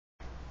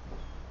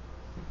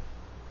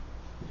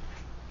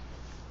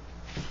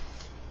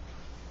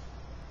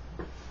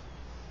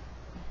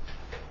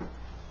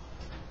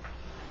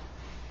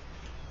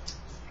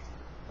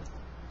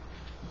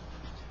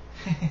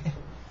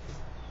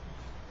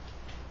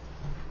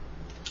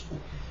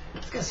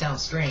It's going to sound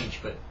strange,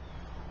 but,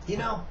 you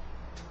know,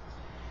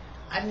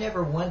 I've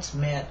never once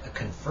met a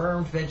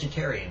confirmed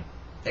vegetarian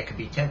that could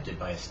be tempted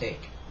by a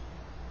steak.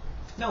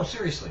 No,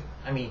 seriously.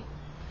 I mean,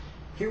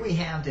 here we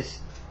have this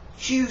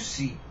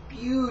juicy,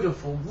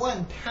 beautiful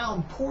 1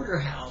 pound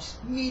porterhouse,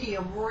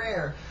 medium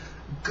rare,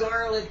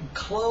 garlic,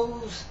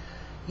 cloves,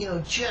 you know,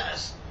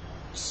 just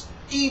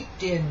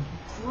steeped in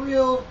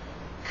grilled,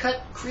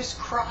 cut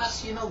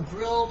crisscross, you know,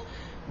 grilled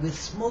with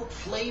smoked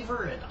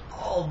flavor, and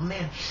oh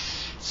man,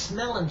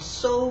 smelling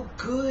so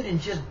good,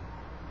 and just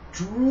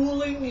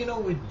drooling, you know,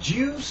 with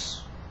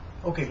juice.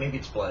 Okay, maybe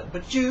it's blood,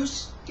 but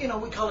juice, you know,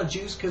 we call it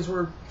juice because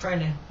we're trying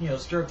to, you know,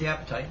 stir up the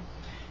appetite.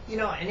 You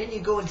know, and then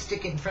you go and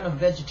stick it in front of a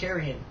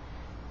vegetarian.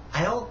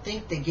 I don't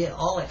think they get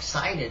all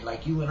excited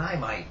like you and I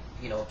might,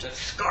 you know, to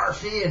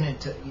scarf in and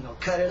to, you know,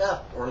 cut it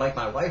up, or like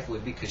my wife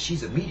would, because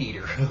she's a meat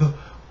eater.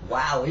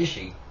 Wow, is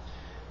she?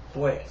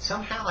 Boy,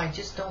 somehow I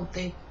just don't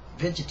think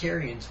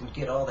vegetarians would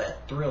get all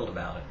that thrilled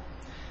about it.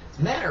 As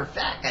a matter of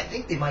fact, I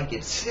think they might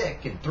get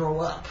sick and throw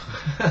up.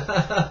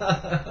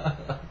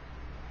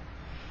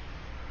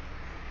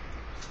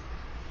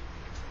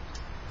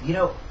 You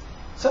know,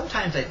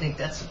 sometimes I think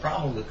that's the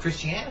problem with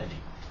Christianity.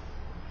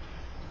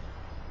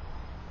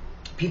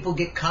 People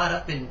get caught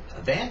up in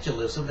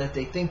evangelism that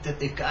they think that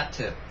they've got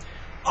to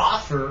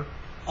offer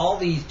all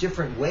these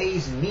different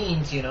ways and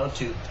means, you know,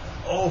 to,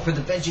 oh, for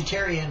the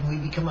vegetarian, we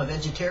become a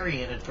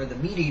vegetarian, and for the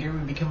meat eater, we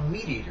become a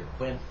meat eater.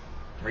 When in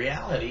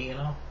reality, you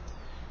know,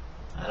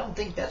 I don't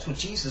think that's what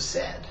Jesus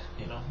said,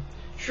 you know.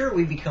 Sure,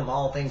 we become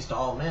all things to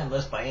all men,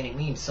 lest by any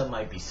means some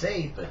might be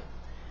saved, but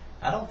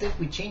I don't think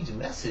we change the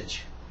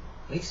message.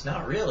 At least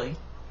not really.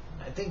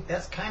 I think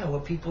that's kind of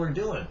what people are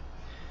doing.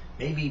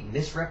 Maybe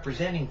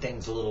misrepresenting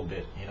things a little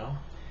bit, you know.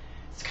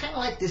 It's kind of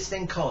like this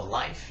thing called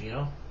life, you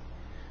know.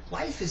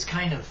 Life is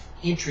kind of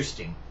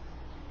interesting.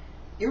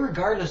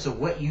 Irregardless of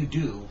what you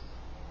do,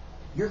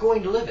 you're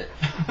going to live it.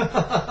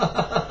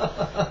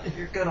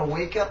 You're going to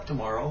wake up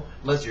tomorrow,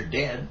 unless you're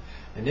dead,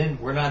 and then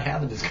we're not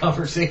having this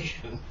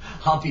conversation,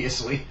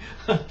 obviously,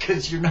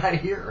 because you're not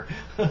here.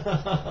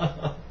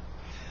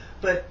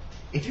 But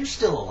if you're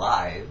still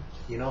alive,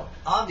 you know,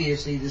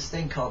 obviously this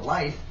thing called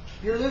life,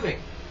 you're living.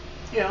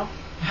 You know,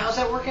 how's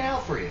that working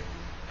out for you?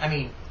 I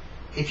mean,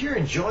 if you're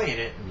enjoying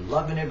it and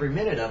loving every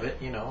minute of it,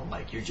 you know,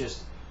 like you're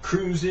just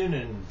cruising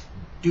and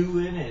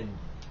doing and,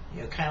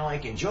 you know, kind of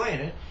like enjoying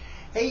it,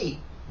 hey,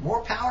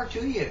 more power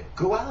to you.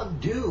 Go out and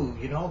do,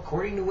 you know,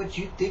 according to what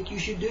you think you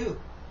should do.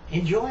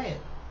 Enjoy it.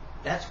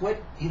 That's what,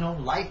 you know,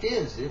 life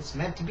is. It's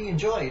meant to be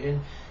enjoyed.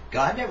 And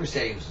God never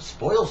said he was a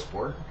spoil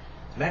sport.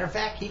 As a matter of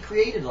fact, he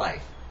created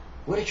life.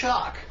 What a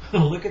shock.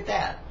 Look at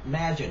that.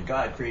 Imagine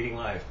God creating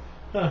life.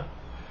 Huh.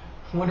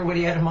 I wonder what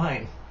he had in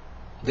mind.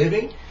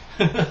 Living?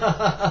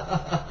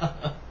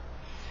 But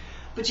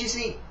you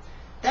see,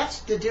 that's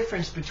the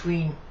difference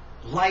between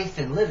life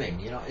and living,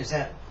 you know, is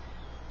that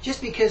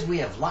just because we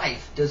have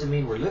life doesn't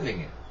mean we're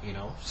living it, you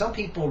know. Some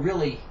people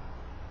really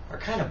are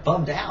kind of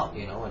bummed out,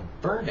 you know, and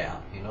burned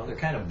out, you know. They're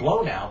kind of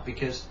blown out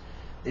because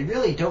they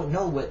really don't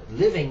know what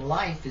living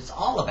life is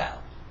all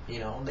about, you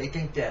know. They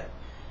think that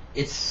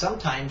it's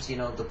sometimes, you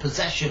know, the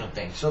possession of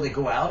things. So they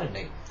go out and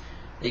they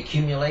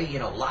accumulate, you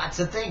know, lots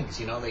of things,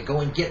 you know. They go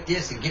and get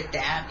this and get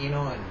that, you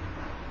know, and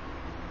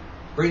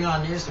bring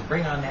on this and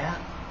bring on that.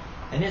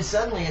 And then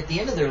suddenly at the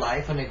end of their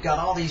life, when they've got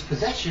all these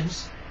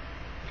possessions,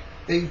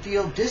 they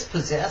feel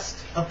dispossessed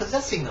of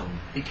possessing them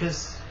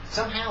because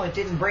somehow it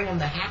didn't bring them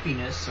the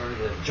happiness or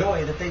the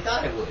joy that they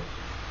thought it would.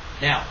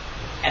 Now,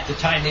 at the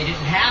time they didn't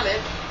have it,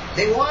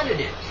 they wanted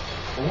it.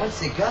 But once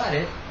they got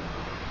it,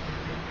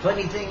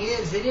 funny thing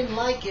is, they didn't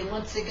like it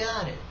once they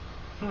got it.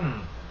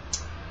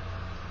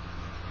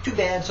 Too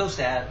bad, so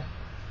sad.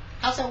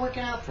 How's that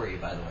working out for you,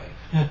 by the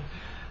way?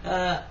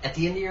 At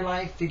the end of your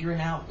life,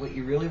 figuring out what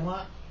you really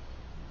want?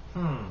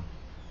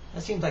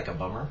 That seems like a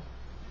bummer.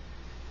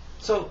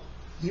 So,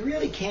 you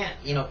really can't,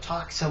 you know,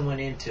 talk someone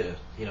into,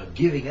 you know,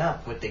 giving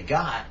up what they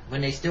got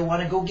when they still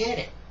want to go get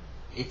it.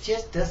 It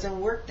just doesn't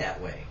work that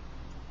way.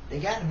 They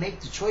got to make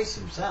the choice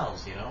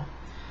themselves, you know.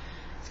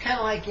 It's kind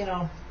of like, you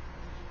know,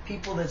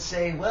 people that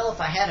say, well, if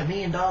I had $1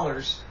 million,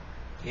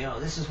 you know,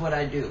 this is what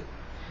I'd do.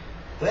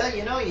 Well,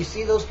 you know, you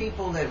see those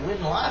people that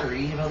win the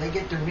lottery, you know, they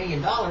get their $1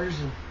 million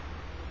and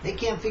they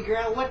can't figure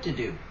out what to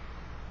do.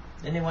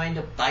 Then they wind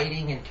up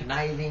biting and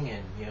conniving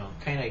and, you know,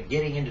 kind of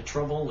getting into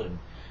trouble and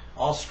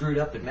all screwed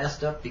up and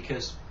messed up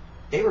because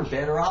they were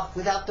better off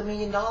without the $1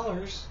 million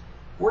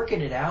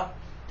working it out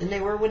than they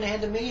were when they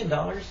had the $1 million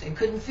and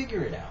couldn't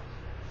figure it out.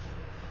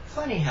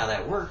 Funny how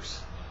that works.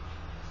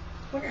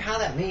 Wonder how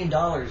that $1 million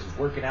is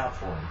working out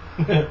for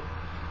them.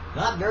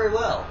 Not very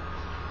well.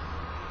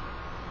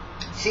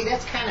 See,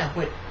 that's kind of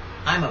what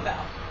I'm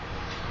about.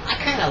 I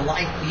kind of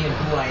like being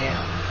who I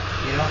am.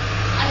 You know,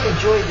 I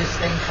enjoy this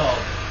thing called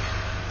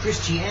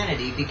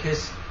Christianity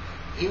because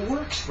it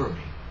works for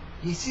me.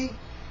 You see,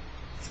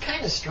 it's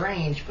kind of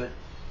strange, but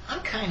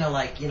I'm kind of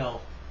like, you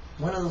know,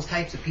 one of those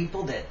types of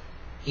people that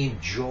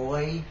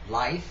enjoy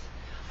life.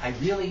 I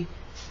really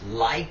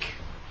like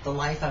the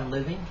life I'm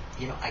living.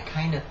 You know, I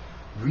kind of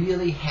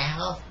really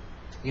have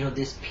you know,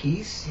 this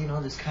peace, you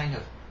know, this kind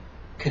of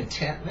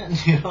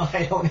contentment. You know,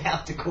 I don't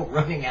have to go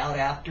running out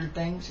after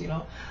things, you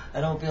know.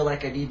 I don't feel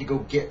like I need to go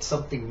get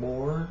something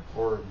more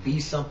or be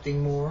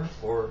something more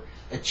or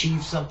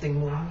achieve something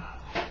more.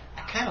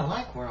 I kind of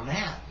like where I'm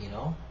at, you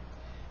know.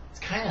 It's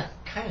kind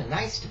of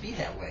nice to be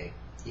that way.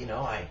 You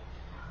know, I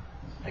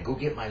go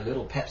get my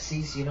little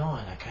Pepsis, you know,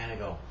 and I kind of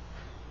go,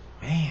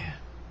 man,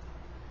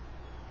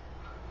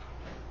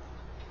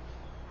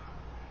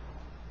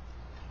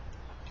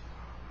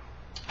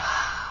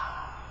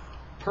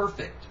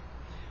 perfect.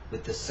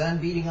 With the sun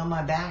beating on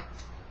my back,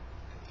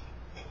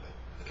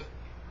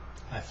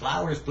 my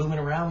flowers blooming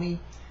around me,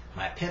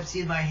 my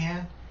Pepsi in my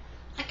hand.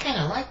 I kind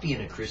of like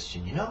being a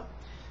Christian, you know.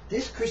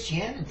 This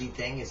Christianity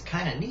thing is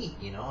kind of neat,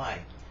 you know. I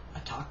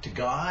talk to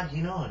God,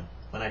 you know, and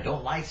when I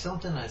don't like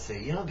something, I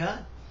say, you know,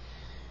 God,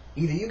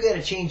 either you got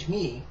to change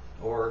me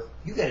or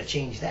you got to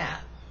change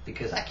that,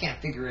 because I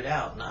can't figure it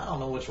out, and I don't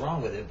know what's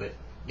wrong with it, but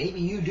maybe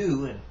you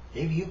do, and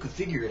maybe you could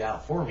figure it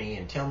out for me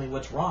and tell me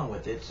what's wrong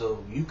with it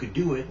so you could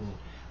do it and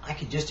I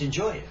could just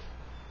enjoy it.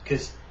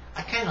 Because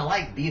I kind of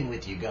like being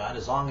with you, God,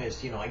 as long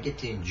as, you know, I get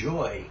to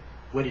enjoy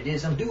what it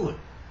is I'm doing.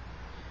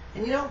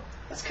 And, you know,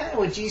 that's kind of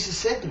what Jesus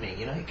said to me.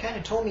 You know, he kind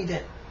of told me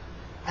that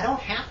I don't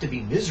have to be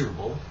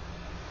miserable.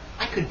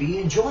 I could be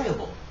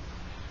enjoyable.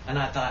 And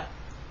I thought,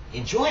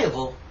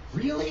 enjoyable?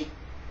 Really?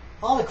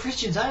 All the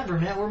Christians I ever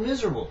met were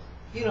miserable.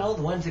 You know,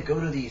 the ones that go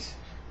to these,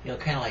 you know,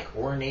 kind of like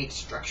ornate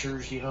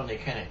structures, you know, they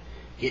kind of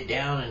get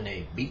down and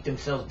they beat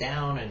themselves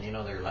down, and, you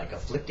know, they're like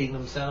afflicting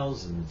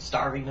themselves and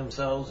starving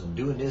themselves and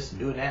doing this and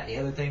doing that and the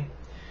other thing.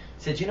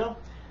 I said, you know,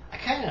 I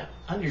kind of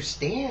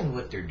understand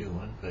what they're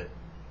doing, but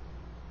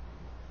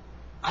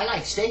I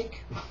like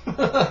steak.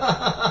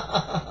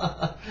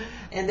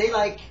 And they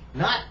like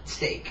not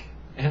steak.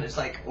 And it's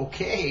like,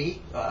 okay,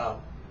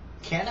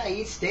 can I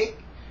eat steak?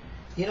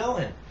 You know,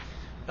 and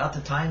about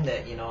the time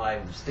that, you know, I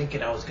was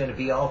thinking I was going to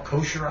be all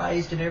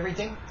kosherized and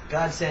everything,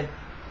 God said,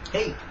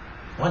 hey,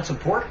 want some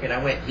pork? And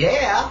I went,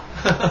 yeah.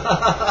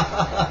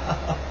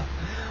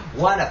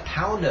 Want a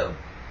pound of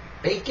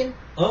bacon?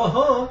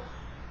 Uh-huh.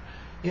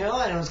 You know,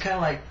 and it was kind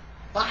of like,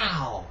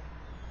 wow.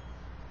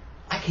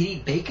 I could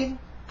eat bacon?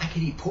 I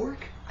could eat pork?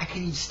 I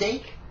could eat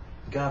steak?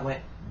 God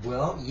went,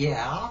 well,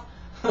 yeah.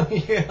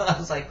 You know, I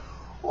was like,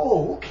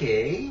 oh,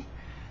 okay.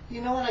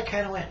 You know, and I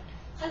kind of went,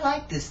 I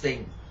like this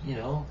thing, you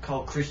know,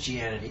 called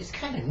Christianity. It's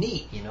kind of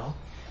neat, you know.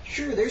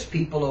 Sure, there's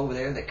people over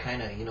there that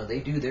kind of, you know, they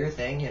do their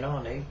thing, you know,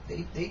 and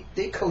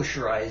they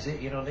kosherize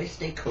it, you know, they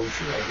stay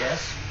kosher, I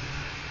guess.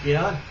 You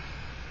know,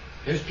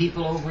 there's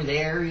people over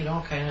there, you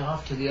know, kind of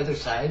off to the other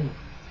side, and,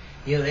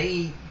 you know, they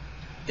eat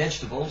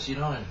vegetables, you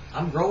know, and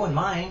I'm growing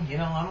mine, you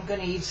know, I'm going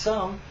to eat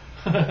some,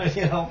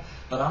 you know,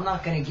 but I'm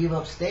not going to give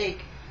up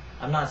steak.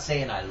 I'm not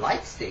saying I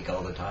like steak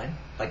all the time,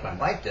 like my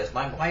wife does.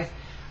 My wife,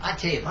 I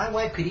tell you, my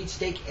wife could eat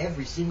steak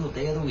every single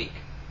day of the week.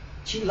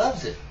 She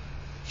loves it.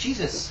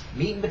 She's a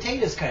meat and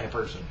potatoes kind of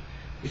person,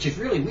 which is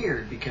really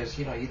weird because,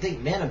 you know, you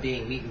think men are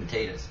being meat and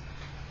potatoes.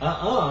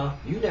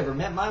 You never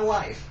met my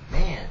wife.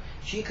 Man,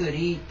 she could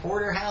eat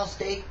porterhouse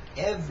steak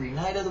every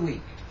night of the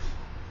week.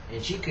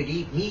 And she could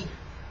eat meat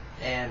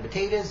and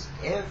potatoes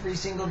every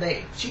single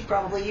day. She'd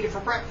probably eat it for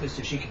breakfast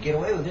if she could get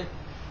away with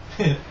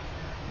it.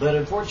 But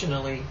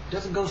unfortunately, it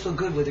doesn't go so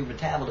good with her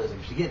metabolism.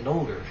 She's getting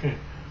older.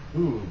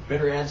 Ooh,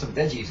 better add some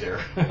veggies there.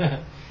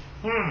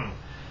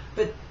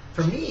 But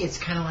for me, it's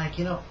kind of like,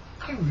 you know,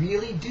 I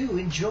really do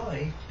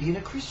enjoy being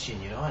a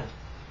Christian, you know. And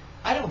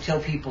I don't tell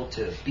people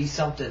to be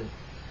something,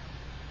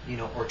 you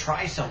know, or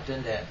try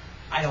something that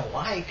I don't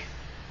like,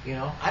 you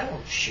know. I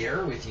don't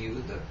share with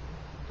you the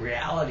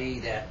reality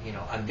that, you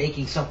know, I'm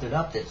making something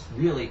up that's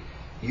really,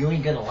 you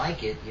ain't going to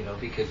like it, you know,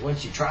 because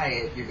once you try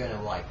it, you're going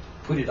to, like,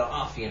 put it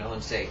off, you know,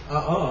 and say,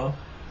 I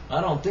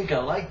don't think I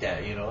like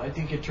that, you know. I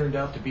think it turned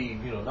out to be,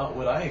 you know, not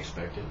what I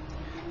expected.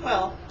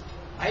 Well,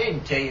 I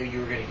didn't tell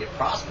you were going to get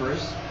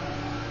prosperous.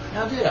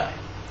 Now, did I?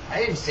 I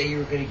didn't say you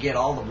were going to get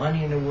all the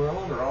money in the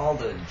world or all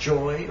the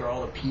joy or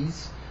all the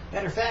peace.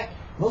 Matter of fact,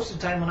 most of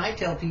the time when I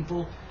tell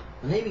people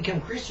when they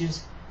become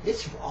Christians,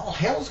 it's all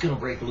hell's going to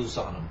break loose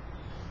on them.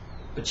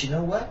 But you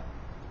know what?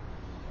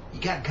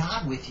 You got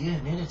God with you,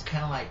 and then it's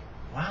kind of like,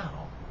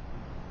 wow.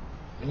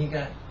 When you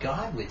got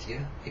God with you,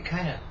 it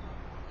kind of,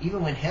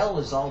 even when hell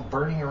is all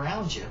burning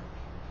around you,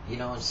 you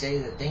know, and say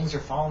that things are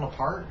falling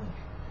apart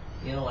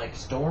and, you know, like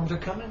storms are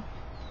coming,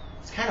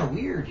 it's kind of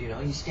weird, you know.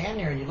 You stand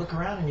there and you look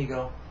around and you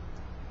go,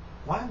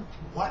 why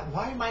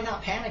am I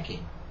not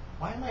panicking?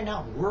 Why am I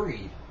not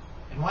worried?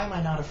 And why am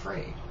I not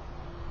afraid?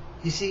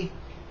 You see,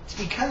 it's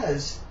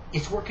because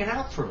it's working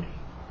out for me.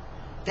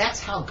 That's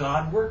how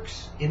God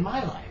works in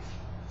my life.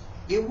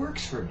 It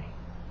works for me,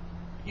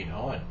 you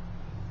know. And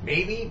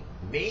maybe,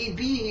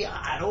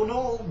 I don't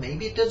know,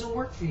 maybe it doesn't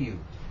work for you.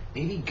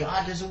 Maybe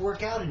God doesn't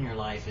work out in your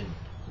life, and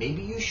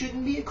maybe you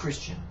shouldn't be a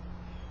Christian.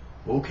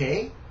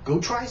 Okay, go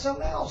try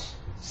something else.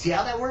 See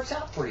how that works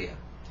out for you.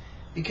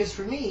 Because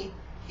for me,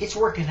 it's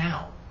working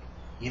out.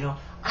 You know,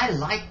 I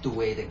like the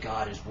way that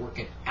God is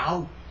working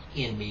out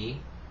in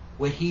me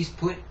what He's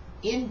put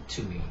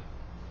into me.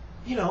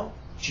 You know,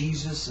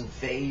 Jesus and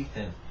faith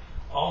and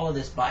all of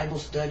this Bible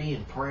study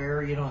and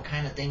prayer, you know, and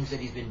kind of things that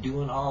he's been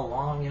doing all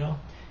along, you know.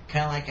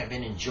 Kind of like I've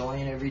been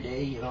enjoying every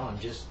day, you know, and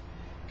just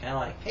kind of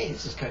like, hey,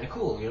 this is kind of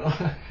cool, you know.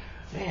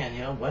 Man,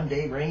 you know, one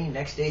day rain,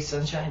 next day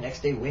sunshine,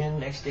 next day wind,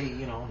 next day,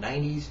 you know,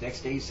 90s,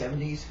 next day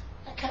 70s.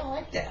 I kind of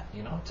like that,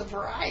 you know. It's a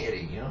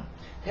variety, you know.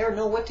 Never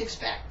know what to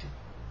expect.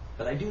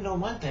 But I do know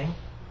one thing.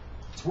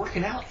 It's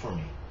working out for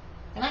me.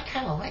 And I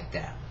kind of like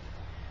that.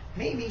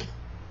 Maybe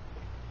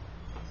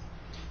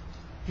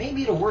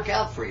it'll work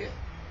out for you.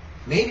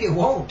 Maybe it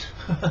won't.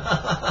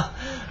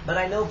 But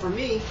I know for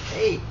me,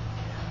 hey,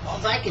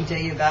 all I can tell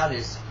you about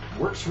is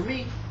works for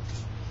me.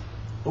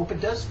 Hope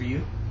it does for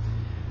you.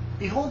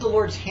 Behold, the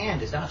Lord's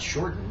hand is not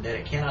shortened that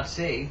it cannot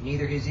save,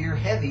 neither his ear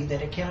heavy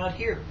that it cannot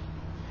hear.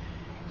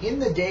 In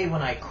the day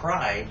when I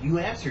cried, you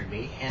answered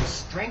me and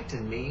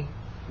strengthened me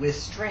with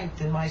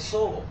strength in my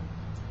soul.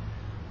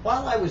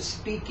 While I was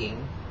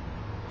speaking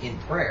in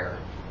prayer,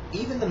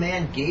 even the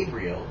man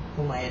Gabriel,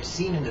 whom I had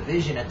seen in the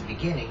vision at the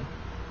beginning,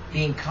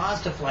 being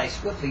caused to fly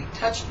swiftly,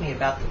 touched me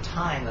about the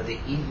time of the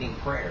evening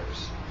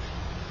prayers.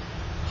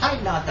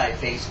 Hide not thy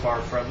face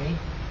far from me.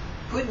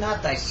 Put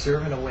not thy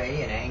servant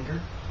away in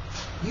anger.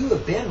 You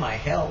have been my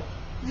help.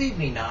 Leave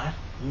me not,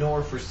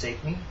 nor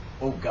forsake me,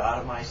 O God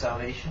of my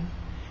salvation.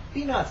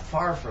 Be not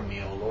far from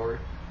me, O Lord.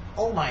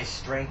 O my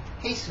strength,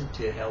 hasten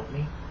to help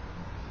me.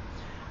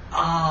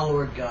 Ah,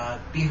 Lord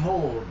God,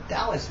 behold,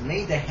 thou hast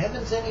made the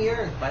heavens and the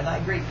earth by thy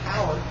great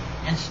power,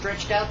 and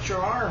stretched out your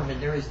arm,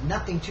 and there is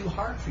nothing too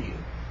hard for you.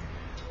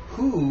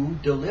 Who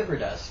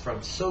delivered us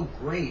from so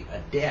great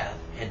a death,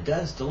 and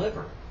does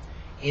deliver,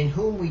 in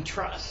whom we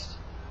trust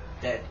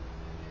that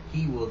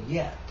he will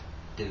yet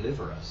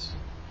deliver us?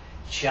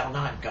 Shall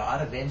not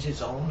God avenge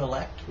his own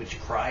elect,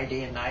 which cry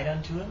day and night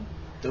unto him,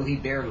 though he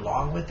bear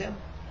long with them?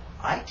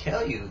 I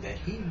tell you that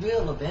he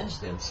will avenge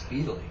them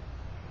speedily.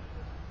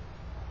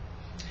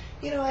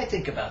 You know, I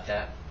think about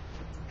that.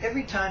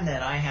 Every time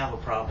that I have a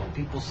problem,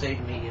 people say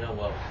to me, you know,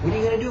 well, what are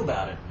you going to do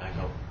about it? And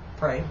I go,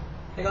 pray.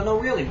 They go, no,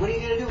 really, what are you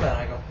going to do about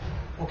it? I go,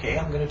 okay,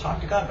 I'm going to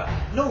talk to God about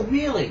it. No,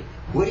 really,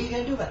 what are you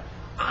going to do about it?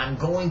 I'm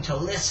going to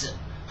listen.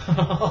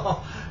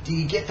 Do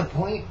you get the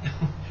point?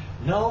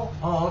 No?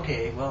 Oh,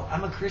 okay. Well,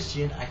 I'm a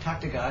Christian. I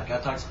talk to God.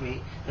 God talks to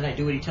me. Then I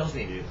do what he tells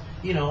me to do.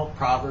 You know,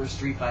 Proverbs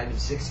 3, 5, and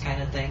 6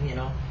 kind of thing, you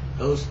know.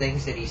 Those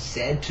things that he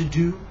said to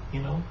do,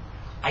 you know.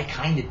 I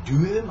kind of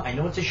do them. I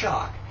know it's a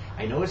shock.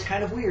 I know it's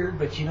kind of weird,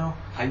 but, you know,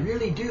 I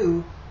really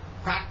do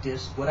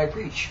practice what I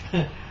preach.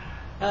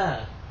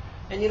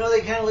 And, you know,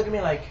 they kind of look at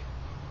me like,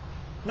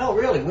 no,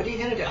 really, what are you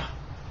going to do?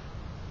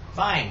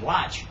 Fine,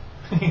 watch.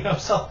 You know,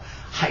 so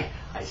I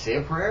say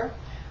a prayer.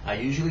 I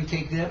usually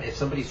take them, if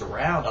somebody's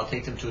around, I'll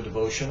take them to a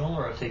devotional,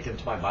 or I'll take them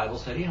to my Bible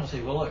study, and I'll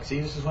say, well, look, see,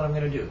 this is what I'm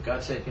going to do.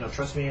 God said, you know,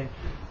 trust me in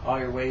all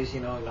your ways, you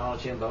know,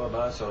 acknowledge him, blah, blah,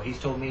 blah. So he's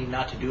told me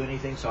not to do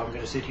anything, so I'm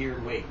going to sit here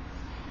and wait.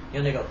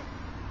 And they go,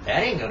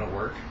 that ain't going to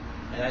work.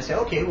 And I say,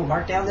 okay, well,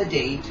 mark down the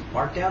date,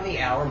 mark down the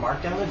hour,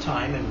 mark down the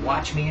time, and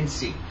watch me and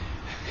see.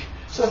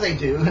 So they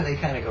do, and they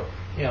kind of go,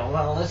 you know,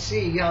 well, let's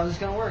see how this is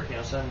going to work. You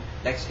know, so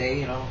next day,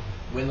 you know,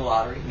 win the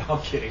lottery. No,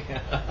 I'm kidding.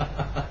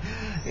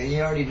 And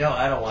you already know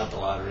I don't want the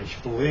lottery.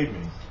 Believe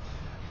me.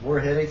 More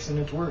headaches than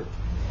it's worth.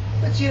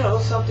 But, you know,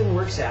 something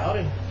works out,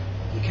 and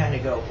you kind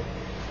of go,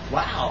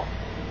 wow.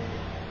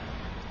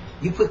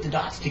 You put the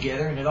dots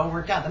together, and it all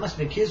worked out. That must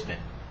have been Kismet.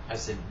 I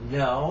said,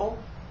 no,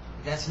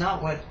 that's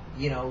not what,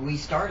 you know, we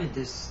started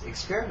this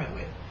experiment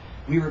with.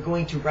 We were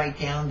going to write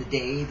down the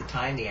day, the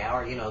time, the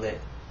hour, you know, that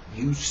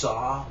you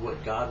saw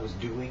what God was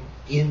doing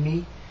in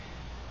me.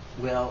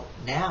 Well,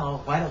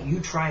 now, why don't you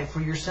try it for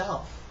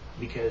yourself?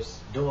 Because,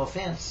 no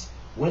offense,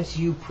 once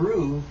you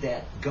prove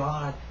that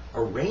God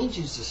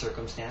arranges the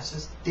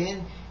circumstances,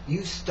 then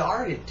you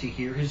started to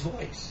hear his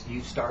voice.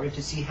 You started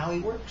to see how he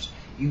works.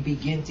 You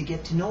begin to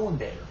get to know him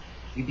better.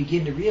 You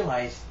begin to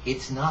realize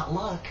it's not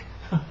luck.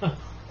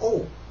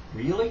 Oh,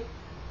 really?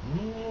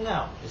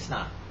 No, it's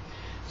not.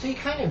 So you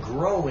kind of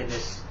grow in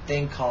this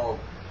thing called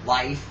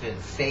life and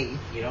faith,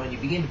 you know, and you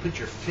begin to put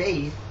your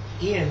faith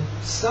in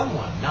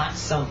someone, not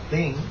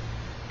something.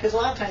 Because a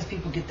lot of times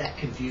people get that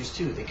confused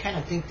too. They kind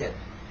of think that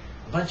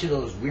a bunch of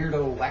those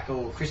weirdo,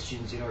 wacko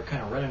Christians, you know, are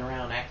kind of running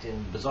around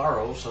acting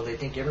bizarro, so they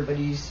think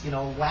everybody's, you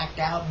know, whacked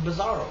out and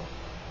bizarro.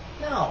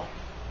 No,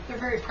 they're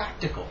very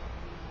practical.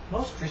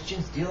 Most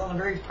Christians deal on a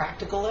very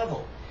practical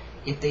level.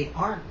 If they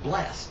aren't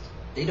blessed,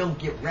 they don't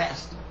get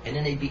rest, and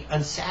then they'd be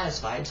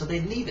unsatisfied, so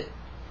they'd leave it.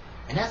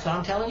 And that's what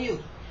I'm telling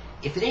you.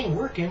 If it ain't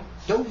working,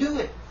 don't do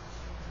it.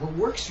 What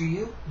works for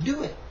you,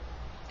 do it.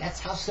 That's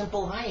how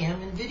simple I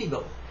am in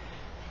VidDevo.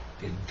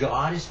 If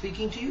God is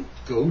speaking to you,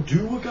 go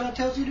do what God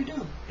tells you to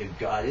do. If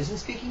God isn't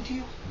speaking to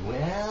you,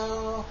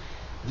 well,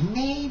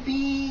 maybe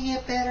you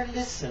better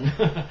listen.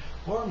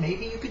 Or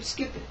maybe you could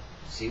skip it.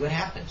 See what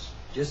happens.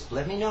 Just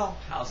let me know.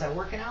 How's that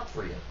working out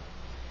for you?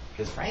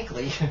 Because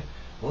frankly,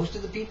 most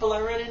of the people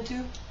I run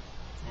into,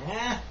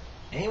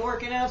 ain't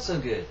working out so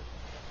good.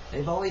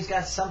 They've always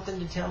got something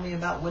to tell me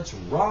about what's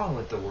wrong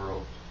with the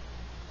world.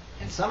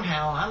 And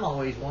somehow I'm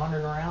always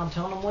wandering around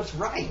telling them what's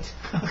right.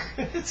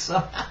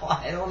 Somehow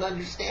I don't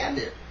understand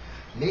it.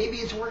 Maybe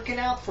it's working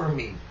out for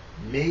me.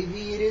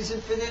 Maybe it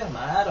isn't for them.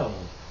 I don't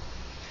know.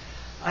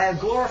 I have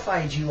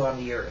glorified you on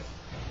the earth.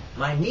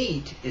 My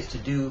meat is to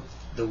do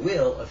the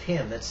will of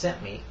him that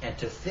sent me, and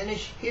to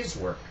finish his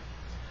work.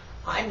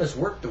 I must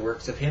work the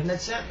works of him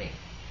that sent me,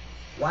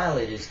 while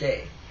it is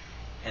day,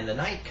 and the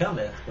night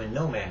cometh when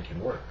no man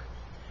can work.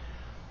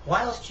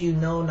 Whilst you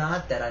know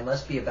not that I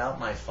must be about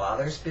my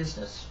Father's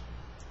business?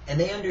 And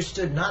they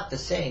understood not the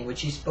saying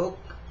which he spoke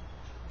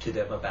to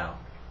them about.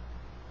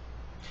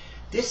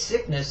 This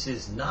sickness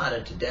is not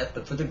unto death,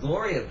 but for the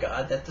glory of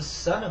God, that the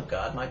Son of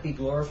God might be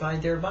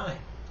glorified thereby.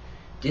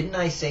 Didn't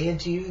I say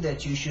unto you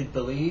that you should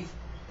believe,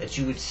 that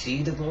you would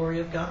see the glory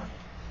of God?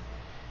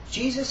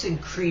 Jesus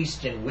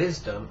increased in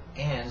wisdom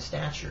and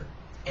stature,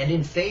 and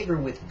in favor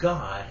with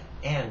God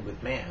and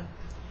with man.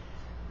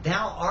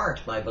 Thou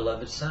art my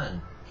beloved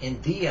Son,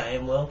 in thee I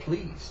am well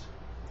pleased.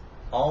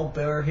 All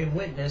bare him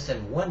witness,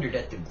 and wondered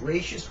at the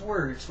gracious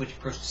words which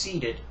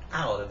proceeded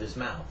out of his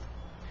mouth.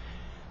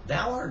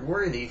 Thou art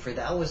worthy, for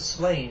thou wast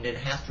slain, and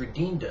hast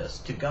redeemed us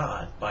to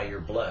God by your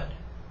blood,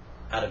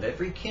 out of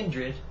every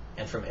kindred,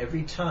 and from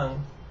every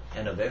tongue,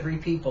 and of every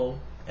people,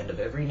 and of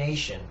every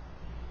nation,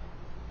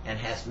 and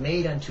hast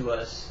made unto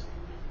us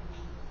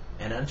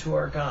and unto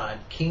our God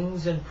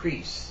kings and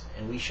priests,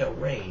 and we shall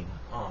reign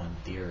on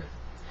the earth.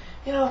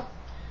 You know,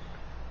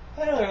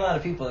 I know there are a lot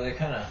of people that are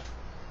kind of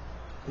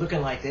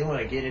looking like they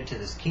want to get into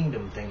this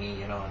kingdom thingy,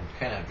 you know, and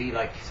kind of be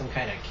like some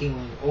kind of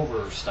king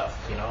over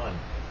stuff, you know, and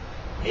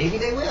maybe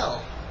they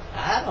will.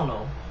 I don't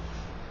know.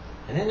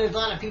 And then there's a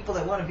lot of people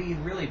that want to be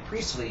really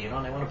priestly, you know,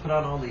 and they want to put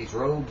on all these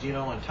robes, you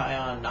know, and tie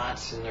on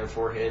knots in their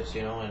foreheads,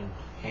 you know, and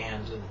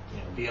hands, and, you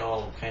know, be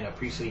all kind of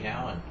priestly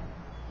now, and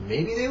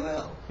maybe they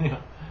will. You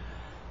know,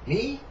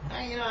 me,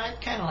 I'd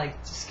kind of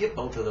like to skip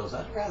both of those.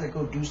 I'd rather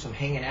go do some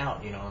hanging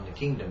out, you know, in the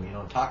kingdom, you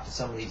know, talk to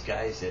some of these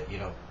guys that, you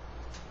know,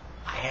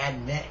 I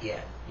hadn't met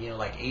yet, you know,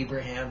 like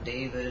Abraham,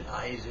 David,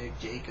 Isaac,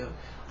 Jacob.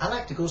 I'd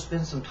like to go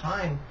spend some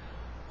time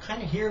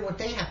kind of hearing what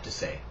they have to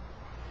say.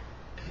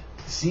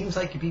 It seems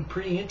like it'd be a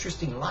pretty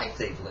interesting life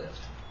they've lived.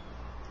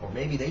 Or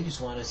maybe they just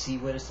want to see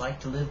what it's like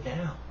to live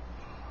now.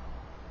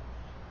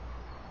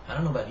 I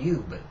don't know about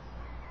you, but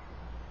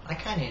I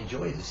kind of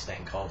enjoy this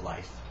thing called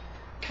life.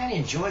 I kind of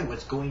enjoy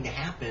what's going to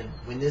happen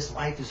when this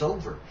life is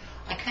over.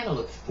 I kind of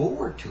look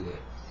forward to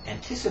it,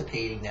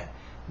 anticipating that,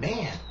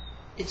 man,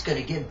 it's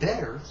going to get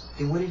better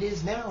than what it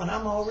is now, and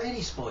I'm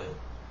already spoiled.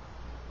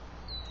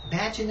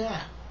 Imagine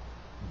that.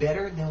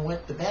 Better than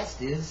what the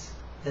best is,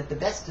 that the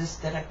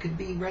bestest that I could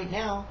be right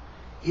now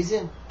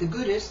isn't the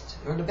goodest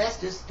or the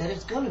bestest that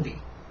it's going to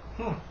be.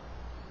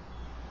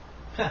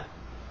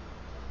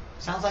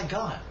 Sounds like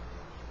God.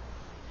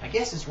 I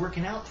guess it's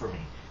working out for me.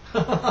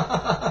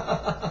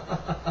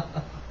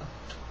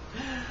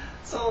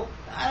 So,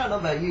 I don't know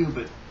about you,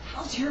 but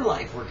how's your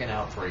life working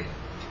out for you?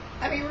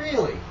 I mean,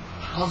 really,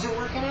 how's it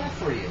working out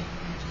for you?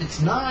 If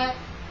it's not,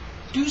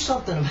 do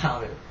something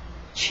about it.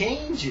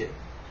 Change it.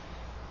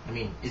 I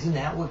mean, isn't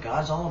that what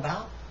God's all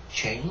about?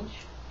 Change,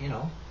 you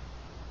know.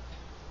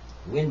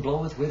 Wind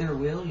bloweth whither it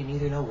will. You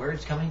neither know where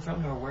it's coming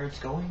from nor where it's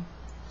going.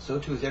 So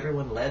too is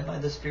everyone led by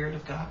the Spirit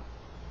of God.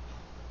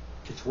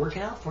 If it's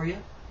working out for you,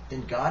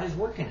 then God is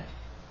working it.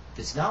 If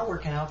it's not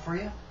working out for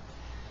you,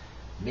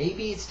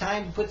 maybe it's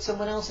time to put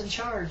someone else in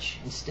charge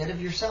instead of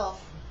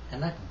yourself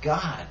and let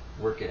God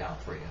work it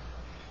out for you.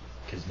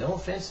 Because no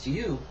offense to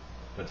you,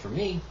 but for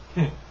me,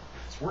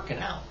 it's working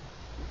out.